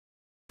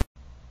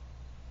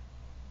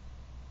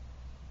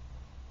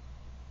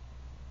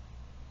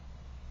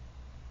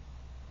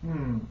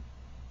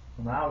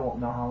Well, now I won't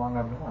know how long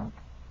I've gone.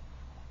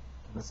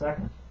 The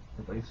second,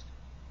 at least.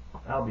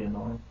 That'll be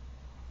annoying.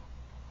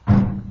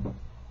 Look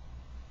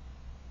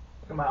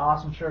at my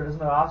awesome shirt.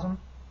 Isn't it awesome?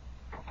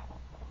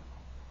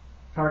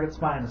 Target's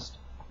finest.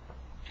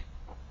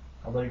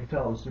 Although you can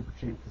tell it was super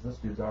cheap because this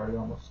dude's already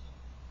almost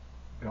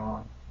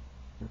gone.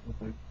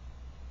 The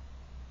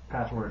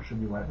patch where it should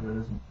be white, but it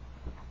isn't.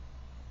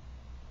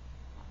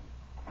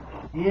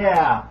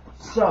 Yeah,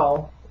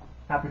 so,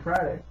 happy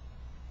Friday.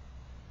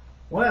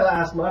 When I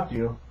last left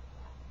you,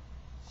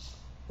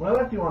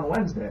 on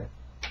Wednesday,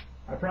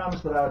 I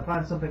promised that I would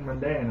find something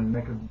mundane and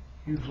make a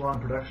huge long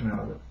production out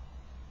of it.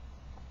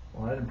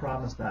 Well, I didn't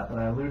promise that, but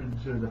I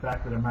alluded to the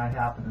fact that it might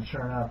happen, and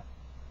sure enough,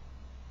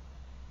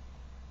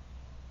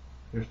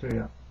 here's to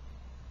you.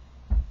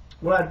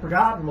 What I'd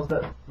forgotten was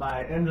that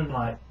my engine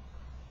light,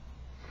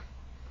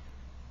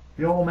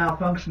 the old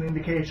malfunction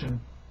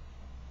indication,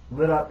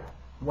 lit up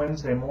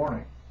Wednesday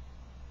morning.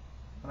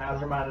 And I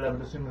was reminded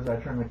of it as soon as I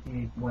turned the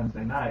key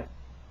Wednesday night,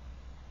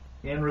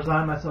 and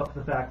resigned myself to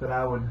the fact that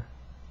I would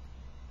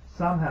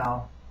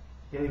somehow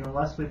get even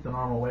less sleep than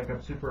normal, wake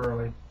up super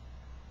early,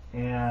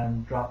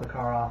 and drop the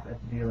car off at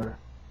the dealer.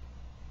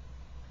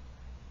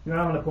 If you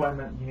don't have an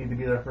appointment, you need to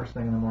be there first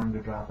thing in the morning to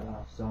drop it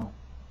off. So,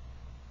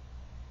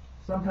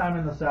 sometime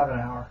in the 7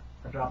 hour,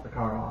 I dropped the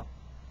car off.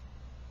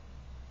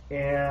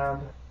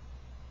 And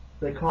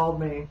they called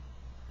me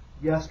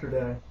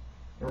yesterday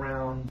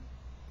around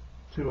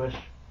 2-ish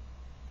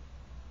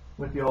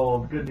with the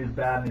old good news,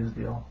 bad news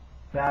deal.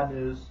 Bad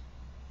news,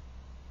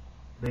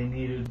 they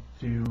needed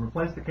to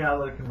replace the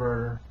catalytic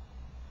converter,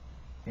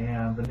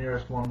 and the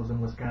nearest one was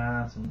in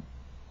Wisconsin.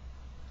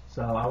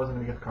 So I wasn't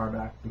going to get the car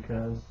back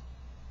because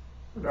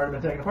it had already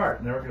been taken apart,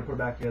 and they were going to put it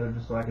back together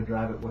just so I could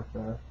drive it with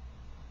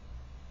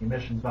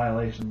emissions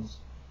violations,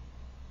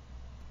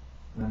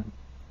 and then,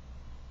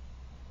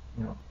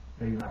 you know,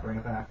 maybe not bring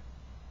it back.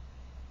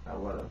 I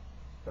would have,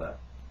 but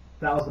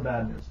that was the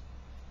bad news.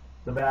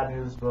 The bad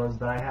news was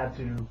that I had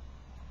to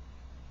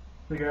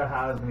figure out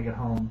how I was going to get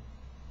home,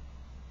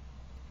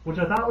 which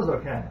I thought was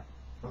okay. I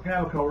was going to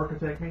have a coworker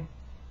take me,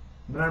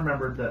 and then I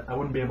remembered that I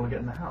wouldn't be able to get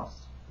in the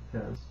house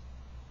because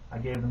I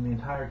gave them the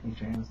entire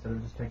keychain instead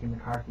of just taking the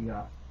car key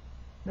off,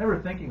 never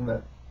thinking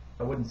that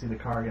I wouldn't see the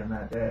car again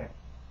that day.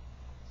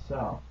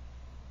 So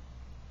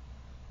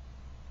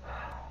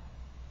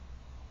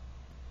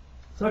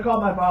I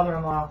called my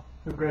father-in-law,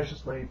 who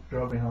graciously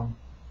drove me home.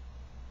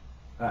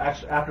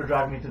 Actually, after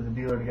driving me to the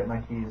dealer to get my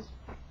keys.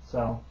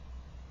 So,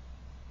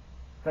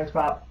 thanks,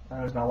 Pop. I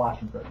know he's not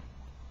watching, but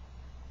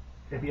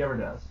if he ever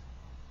does,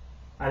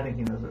 I think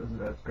he knows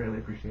it's greatly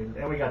appreciated.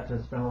 And we got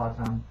to spend a lot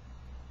of time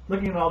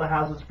looking at all the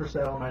houses for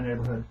sale in my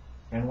neighborhood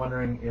and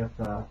wondering if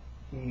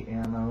he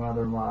and my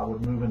mother-in-law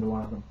would move into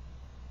one of them,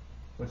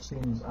 which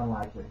seems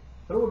unlikely.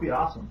 But it would be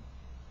awesome.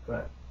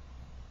 But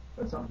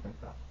that's something to think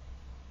about.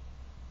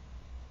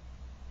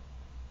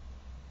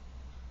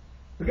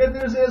 The good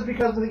news is,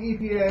 because of the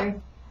EPA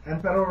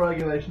and federal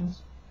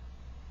regulations,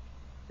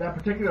 that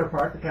particular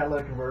part, the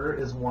catalytic converter,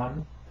 is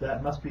one that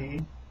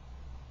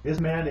is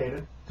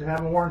mandated to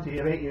have a warranty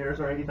of 8 years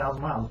or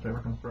 80,000 miles,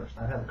 whichever comes first.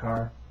 I've had the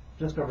car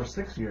just over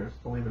 6 years,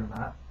 believe it or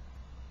not.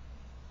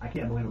 I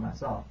can't believe it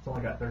myself. It's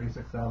only got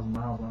 36,000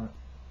 miles on it.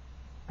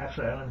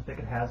 Actually, I don't even think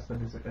it has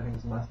 36. I think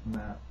it's less than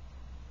that.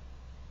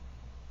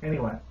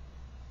 Anyway,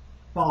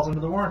 falls under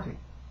the warranty.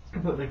 It's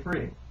completely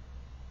free.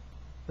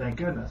 Thank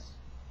goodness.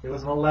 It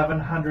was an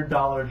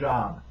 $1,100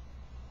 job.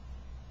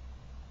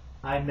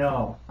 I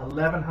know,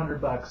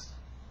 $1,100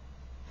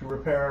 to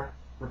repair,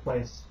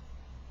 replace,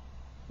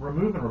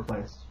 remove and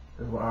replace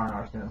is what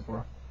R&R stands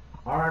for.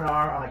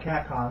 R&R on a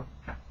CatCon,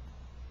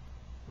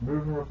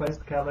 remove and replace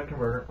the catalytic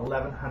converter,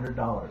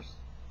 $1,100.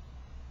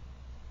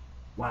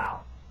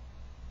 Wow.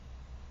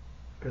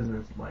 Because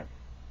there's like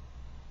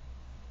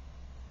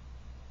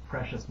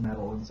precious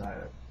metal inside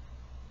it.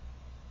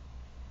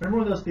 Remember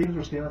when those thieves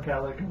were stealing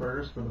catalytic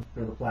converters for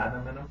the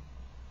platinum in them?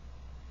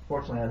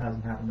 Fortunately, that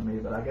hasn't happened to me,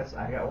 but I guess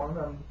I got one of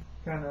them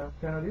kind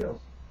of deals.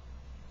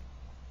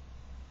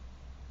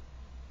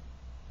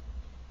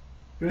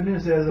 Good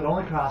news is it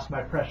only cost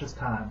my precious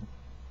time,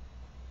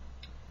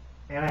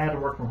 and I had to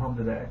work from home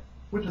today,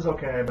 which is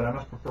okay, but I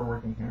much prefer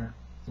working here.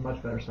 It's a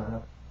much better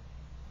setup.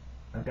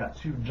 I've got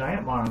 2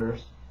 giant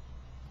monitors.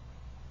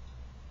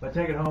 If I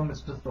take it home,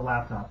 it's just the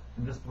laptop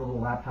and just the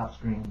little laptop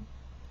screen.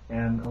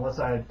 And unless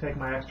I take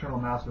my external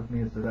mouse with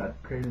me, it's that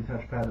crazy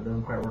touchpad that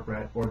doesn't quite work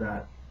right, or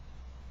that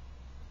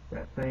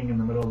thing in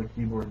the middle of the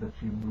keyboard that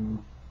you move,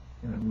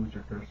 and it moves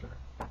your cursor.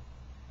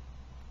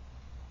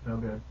 No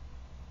good.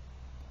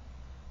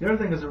 The other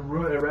thing is it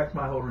wrecked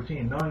my whole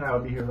routine. Knowing I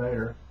would be here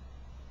later,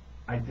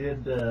 I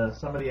did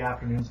some of the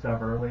afternoon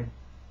stuff early,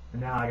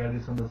 and now I got to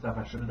do some of the stuff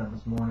I should have done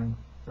this morning,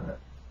 but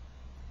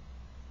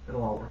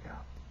it'll all work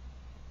out.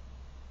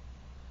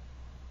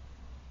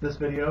 This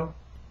video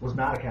was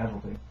not a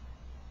casualty.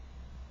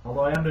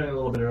 Although I am doing it a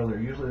little bit earlier.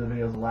 Usually the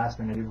video is the last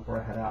thing I do before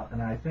I head out.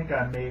 And I think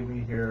I may be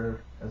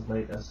here as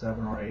late as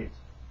 7 or 8.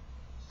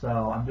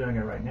 So I'm doing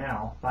it right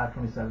now,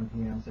 5:27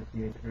 p.m.,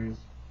 68 degrees.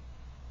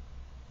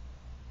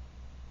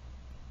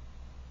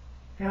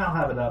 And I'll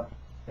have it up,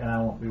 and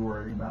I won't be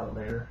worried about it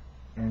later,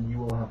 and you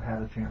will have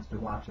had a chance to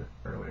watch it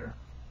earlier.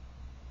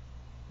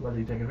 Whether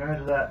you take advantage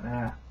of that,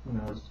 who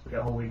knows. We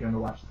got a whole weekend to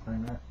watch this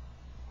thing, right?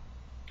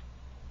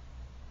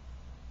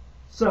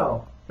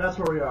 So, that's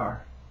where we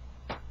are.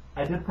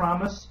 I did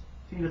promise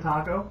to eat a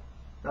taco.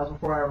 That was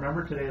before I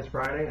remembered. Today is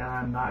Friday, and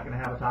I'm not going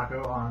to have a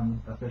taco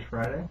on a Fish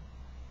Friday.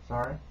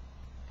 Sorry.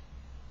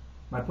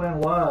 My plan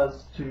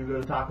was to go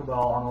to Taco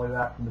Bell on the way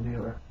back from the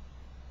dealer.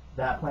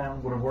 That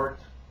plan would have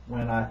worked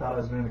when I thought I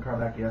was getting the car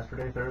back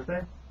yesterday,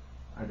 Thursday.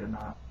 I did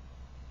not.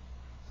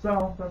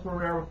 So, that's where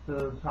we are with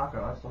the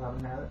taco. I still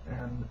haven't had it,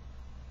 and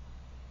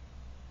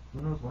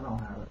who knows when I'll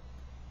have it.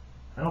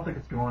 I don't think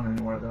it's going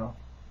anywhere, though.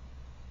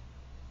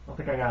 I don't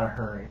think I gotta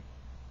hurry.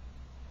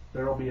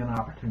 There will be an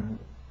opportunity.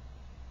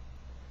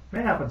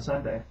 May happen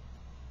Sunday.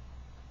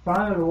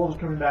 Finally, the Wolves are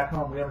coming back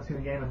home. We haven't seen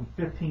a game in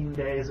 15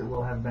 days. It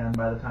will have been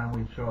by the time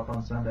we show up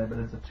on Sunday, but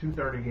it's a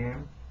 2:30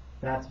 game.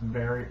 That's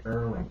very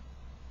early.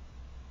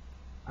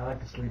 I like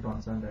to sleep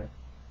on Sunday.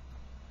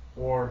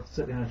 Or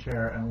sit in a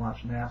chair and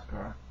watch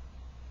NASCAR.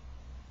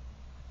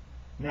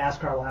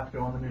 NASCAR will have to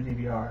go on the new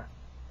DVR.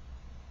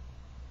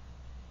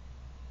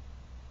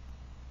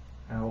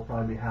 And I will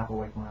probably be half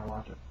awake when I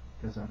watch it,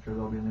 because I'm sure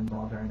there will be an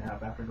involuntary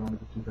nap after going to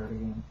the 2:30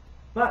 game.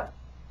 But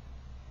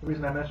the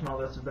reason I mention all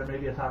this is there may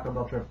be a Taco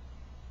Bell trip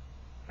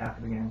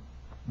after the game.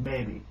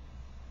 Maybe.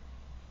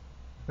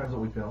 Depends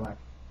what we feel like.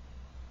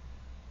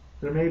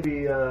 There may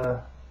be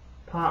a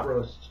pot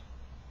roast.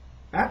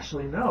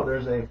 Actually, no,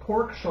 there's a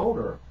pork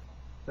shoulder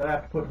that I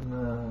have to put in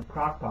the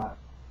crock pot.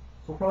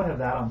 So we'll probably have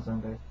that on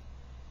Sunday.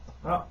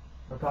 Oh,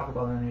 no Taco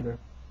Bell then either.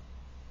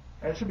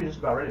 It should be just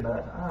about ready by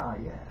that time. Ah,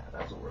 yeah,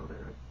 that's what we're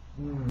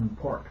doing.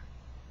 Pork.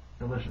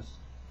 Delicious.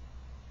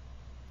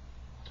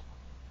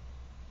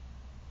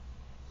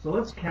 So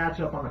let's catch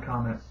up on the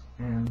comments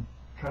and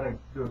try to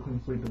do a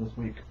clean sweep of this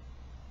week.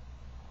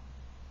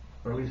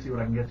 Or at least see what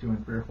I can get to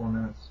in 3 or 4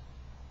 minutes.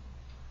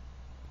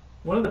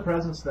 One of the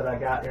presents that I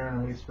got Aaron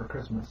and Elise for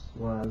Christmas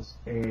was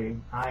a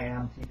I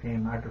Am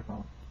T-Pain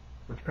microphone,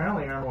 which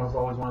apparently Aaron was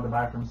always wanted to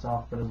buy for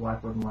himself, but his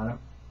wife wouldn't let him.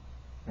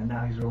 And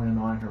now he's really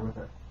annoying her with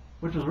it,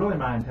 which was really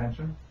my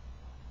intention.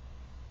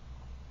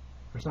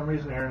 For some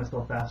reason, Aaron is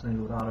still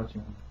fascinated with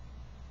auto-tune.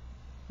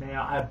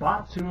 Now, I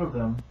bought 2 of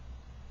them.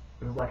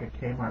 It was like a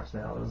Kmart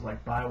sale. It was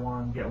like buy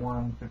one, get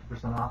one,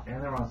 50% off,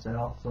 and they were on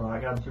sale, so I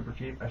got them super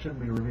cheap. I shouldn't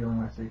be revealing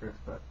my secrets,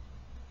 but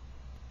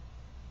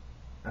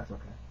that's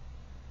okay.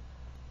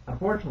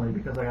 Unfortunately,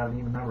 because I got an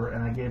even number,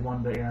 and I gave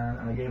one to Aaron,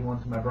 and I gave one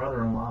to my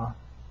brother-in-law,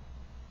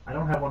 I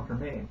don't have one for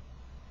me.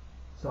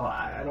 So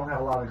I don't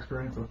have a lot of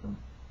experience with them.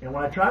 And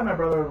when I tried my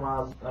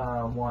brother-in-law's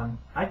one,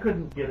 I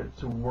couldn't get it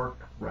to work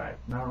right.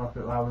 And I don't know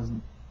if I was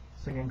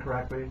singing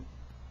correctly,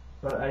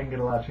 but I didn't get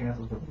a lot of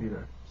chances with it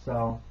either.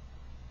 So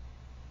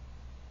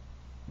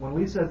when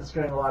Lee says it's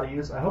getting a lot of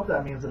use, I hope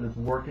that means that it's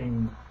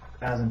working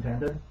as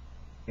intended,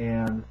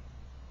 and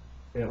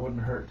it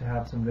wouldn't hurt to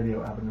have some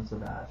video evidence of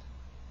that,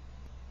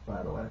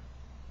 by the way.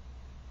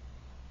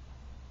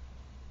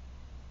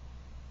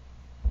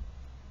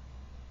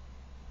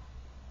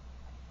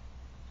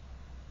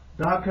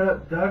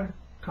 Doug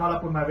caught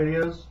up with my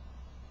videos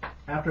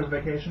after his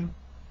vacation,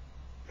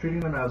 treating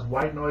them as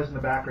white noise in the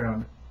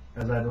background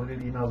as I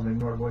deleted emails and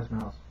ignored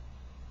voicemails.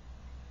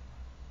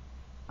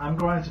 I'm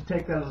going to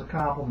take that as a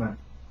compliment,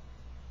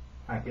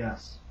 I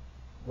guess.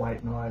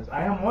 White noise.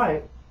 I am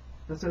white.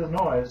 This is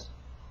noise.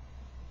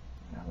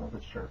 I love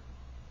this shirt.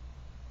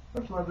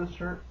 Don't you love this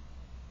shirt?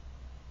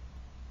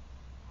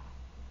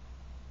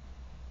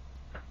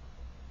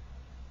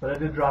 But I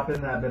did drop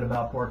in that bit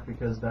about pork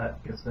because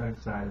that gets Doug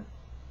excited.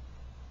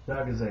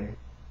 Doug is a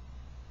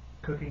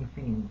cooking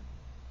fiend.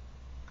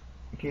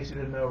 In case you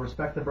didn't know,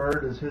 Respect the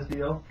Bird is his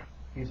deal.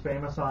 He's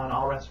famous on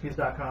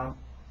allrecipes.com.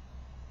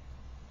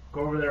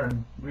 Go over there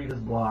and read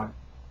his blog.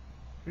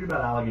 Read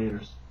about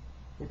alligators.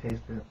 They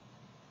taste good.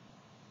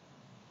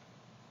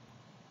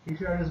 He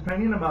shared his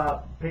opinion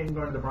about Peyton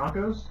going to the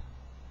Broncos.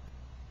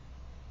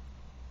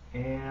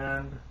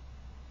 And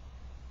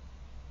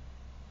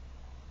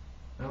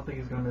I don't think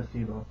he's going to miss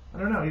Tebow. I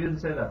don't know. He didn't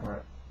say that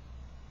part.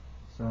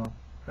 So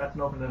that's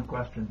an open-ended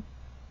question.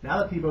 Now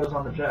that Tebow is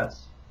on the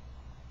Jets,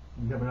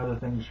 you have another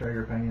thing to share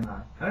your opinion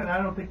on. I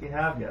don't think you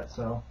have yet,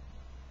 so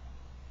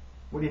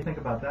what do you think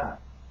about that?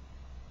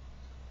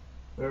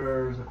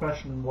 There's a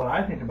question what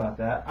I think about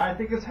that. I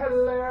think it's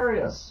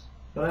hilarious,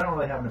 but I don't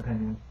really have an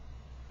opinion.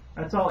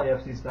 That's all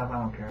AFC stuff. I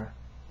don't care.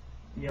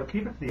 You know,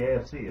 keep it to the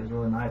AFC is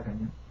really my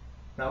opinion.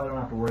 That way I don't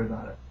have to worry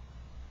about it.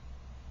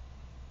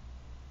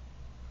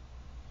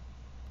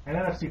 An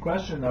NFC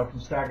question, though, from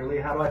Stagger Lee.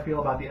 How do I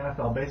feel about the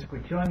NFL basically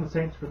killing the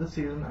Saints for this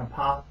season and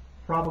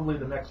probably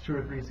the next 2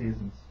 or 3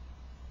 seasons?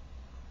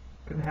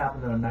 Couldn't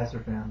happen to a nicer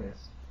fan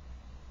base.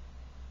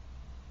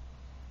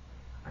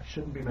 I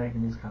shouldn't be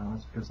making these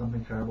comments because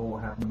something terrible will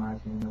happen to my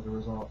team as a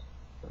result.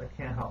 But I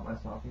can't help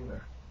myself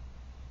either.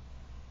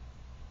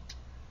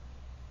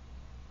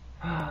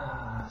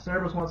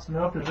 Cerebus wants to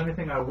know if there's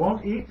anything I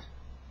won't eat.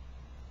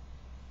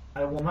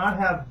 I will not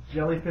have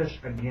jellyfish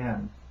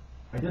again.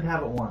 I did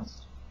have it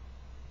once,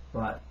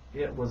 but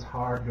it was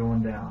hard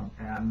going down,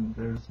 and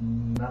there's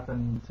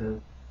nothing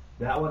to.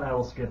 That one I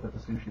will skip at the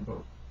sushi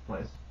boat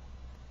place.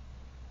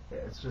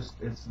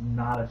 It's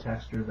not a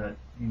texture that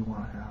you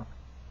want to have.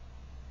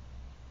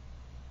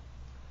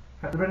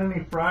 Have there been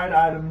any fried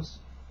items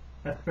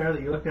at the fair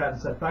that you looked at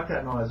and said, fuck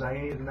that noise, I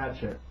ain't eating that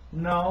shit?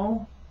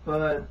 No,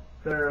 but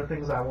there are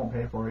things I won't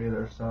pay for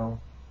either, so.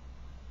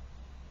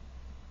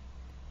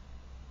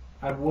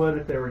 I would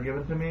if they were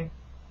given to me,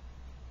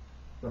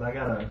 but I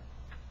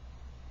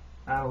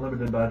have a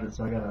limited budget,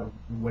 so I gotta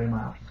weigh my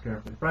options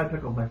carefully. Fried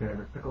pickle's my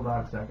favorite. Pickle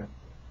dog second.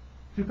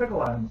 2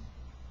 pickle items.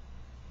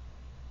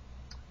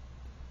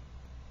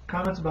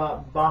 Comments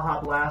about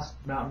Baja Blast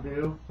Mountain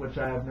Dew, which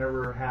I have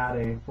never had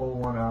a full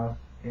one of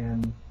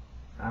in,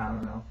 I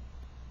don't know.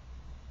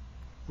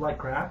 It's like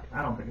crack?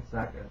 I don't think it's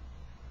that good.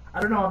 I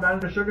don't know, I'm not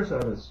into sugar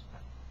sodas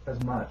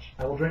as much.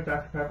 I will drink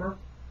Dr. Pepper,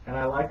 and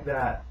I like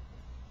that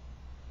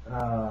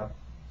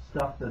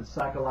stuff that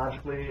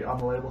psychologically on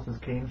the label says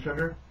cane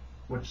sugar,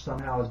 which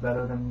somehow is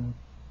better than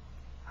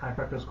high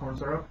fructose corn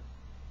syrup.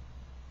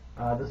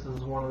 This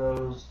is one of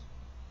those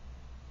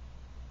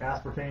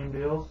aspartame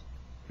deals,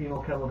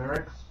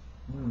 phenylketonurics.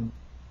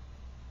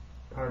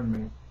 Pardon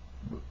me.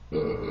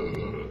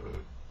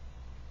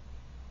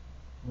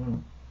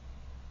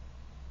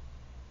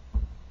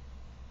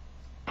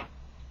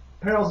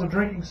 Perils of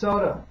drinking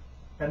soda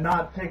and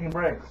not taking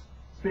breaks.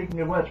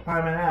 Speaking of which,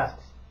 Pyman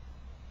asks,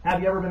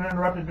 have you ever been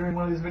interrupted during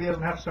one of these videos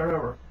and have to start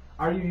over?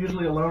 Are you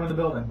usually alone in the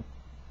building?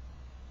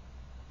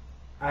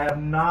 I have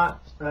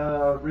not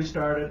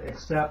restarted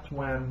except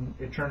when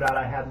it turned out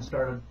I hadn't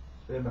started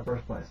in the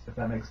first place, if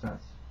that makes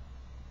sense.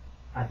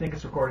 I think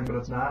it's recording, but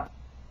it's not.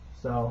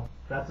 So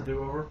that's a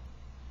do-over.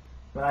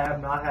 But I have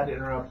not had to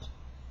interrupt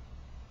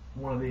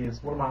one of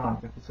these. What am I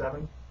on,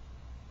 57?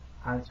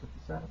 Heinz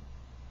 57?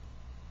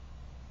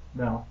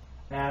 No.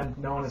 And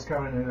no one has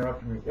come in and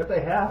interrupted me. If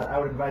they had, I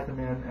would invite them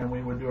in and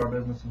we would do our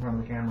business in front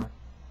of the camera.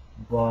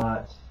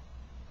 But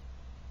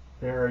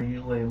there are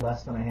usually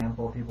less than a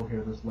handful of people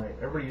here this late.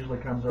 Everybody usually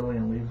comes early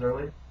and leaves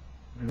early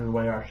due to the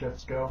way our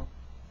shifts go.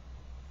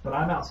 But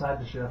I'm outside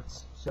the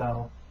shifts,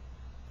 so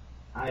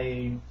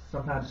I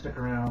sometimes stick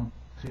around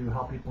to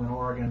help people in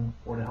Oregon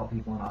or to help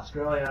people in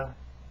Australia,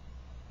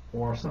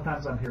 or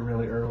sometimes I'm here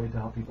really early to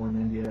help people in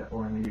India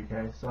or in the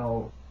UK.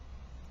 So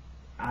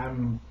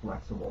I'm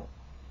flexible,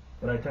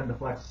 but I tend to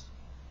flex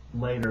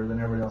later than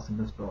everybody else in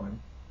this building.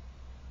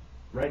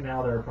 Right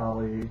now there are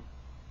probably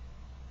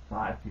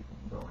 5 people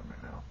in the building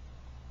right now.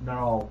 They're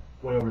all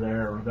way over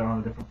there, or they're on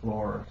a different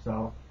floor,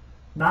 so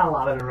not a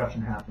lot of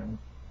interruption happening.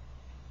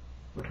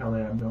 Look how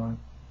late I'm going.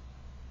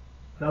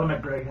 That'll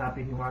make Greg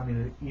happy. He wanted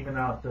me to even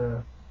out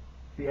the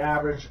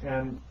average,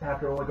 and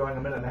after only going a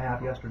minute and a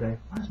half yesterday,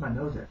 why does my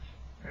nose itch?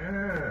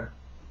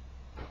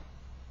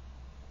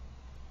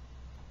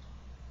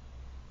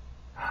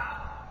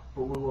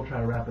 But we will try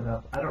to wrap it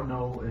up. I don't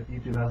know if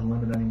YouTube has a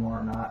limit anymore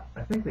or not.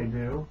 I think they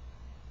do,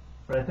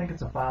 but I think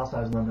it's a file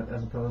size limit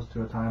as opposed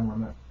to a time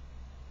limit.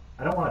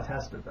 I don't want to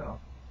test it though.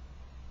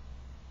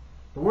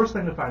 The worst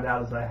thing to find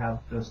out is I have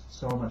just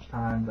so much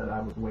time that I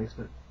would waste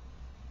it.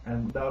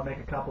 And that would make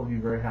a couple of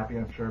you very happy,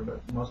 I'm sure,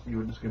 but most of you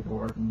would just get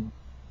bored and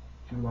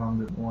too long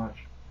didn't watch.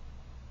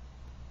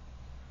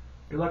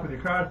 Good luck with your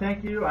card.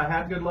 Thank you. I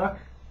had good luck.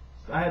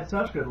 I had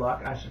such good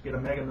luck, I should get a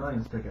Mega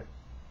Millions ticket.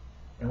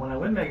 And when I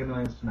win Mega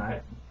Millions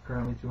tonight,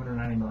 currently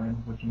 290 million,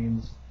 which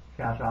means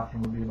cash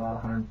option would be about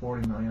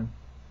 140 million,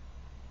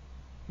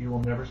 you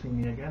will never see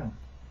me again.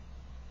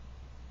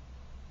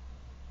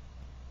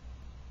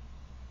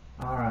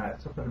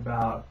 Alright, something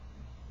about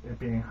it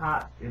being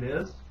hot. It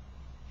is.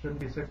 Shouldn't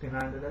be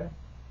 69 today.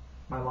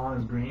 My lawn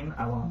is green.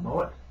 I want to mow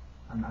it.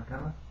 I'm not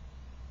gonna.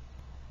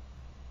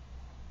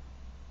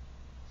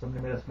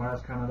 Somebody made a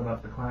smart comment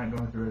about the climate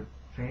going through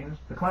a change.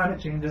 The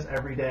climate changes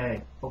every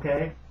day,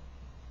 okay?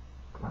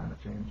 Climate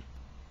change.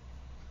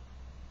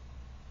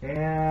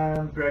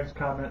 And Greg's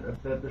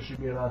comment that this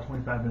should be about a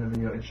 25-minute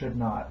video. It should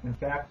not. In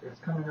fact, it's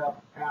coming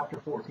up after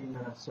 14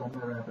 minutes, so I'm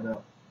going to wrap it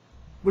up.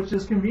 Which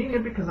is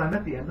convenient because I'm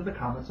at the end of the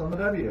comments on the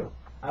W.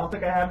 I don't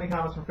think I have any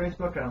comments from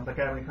Facebook. I don't think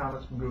I have any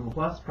comments from Google+,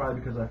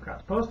 probably because I forgot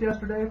to post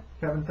yesterday.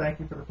 Kevin, thank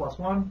you for the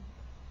 +1.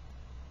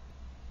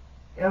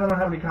 And I don't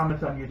have any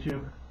comments on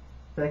YouTube.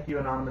 Thank you,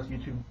 anonymous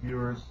YouTube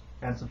viewers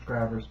and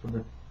subscribers, for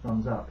the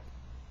thumbs up.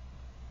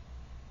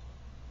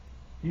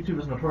 YouTube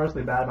is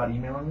notoriously bad about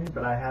emailing me,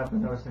 but I have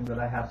been noticing that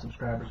I have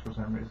subscribers for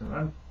some reason.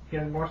 I'm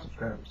getting more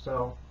subscribers,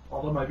 so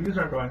although my views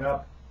aren't going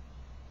up,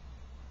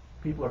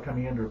 people are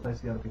coming in to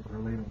replace the other people who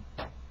are leaving.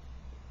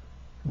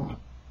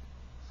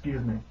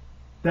 Excuse me.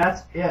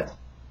 That's it.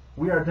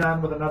 We are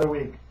done with another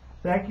week.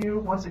 Thank you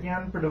once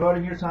again for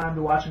devoting your time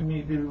to watching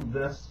me do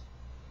this.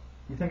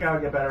 You think I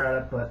would get better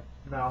at it, but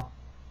no.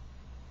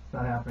 It's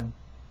not happening.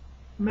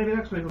 Maybe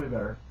next week will be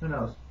better. Who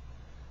knows?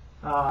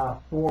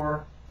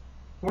 For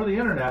the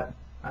internet,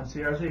 I'm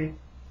CRZ.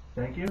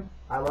 Thank you.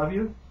 I love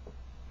you.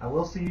 I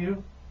will see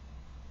you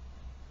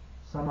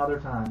some other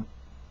time,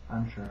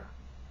 I'm sure.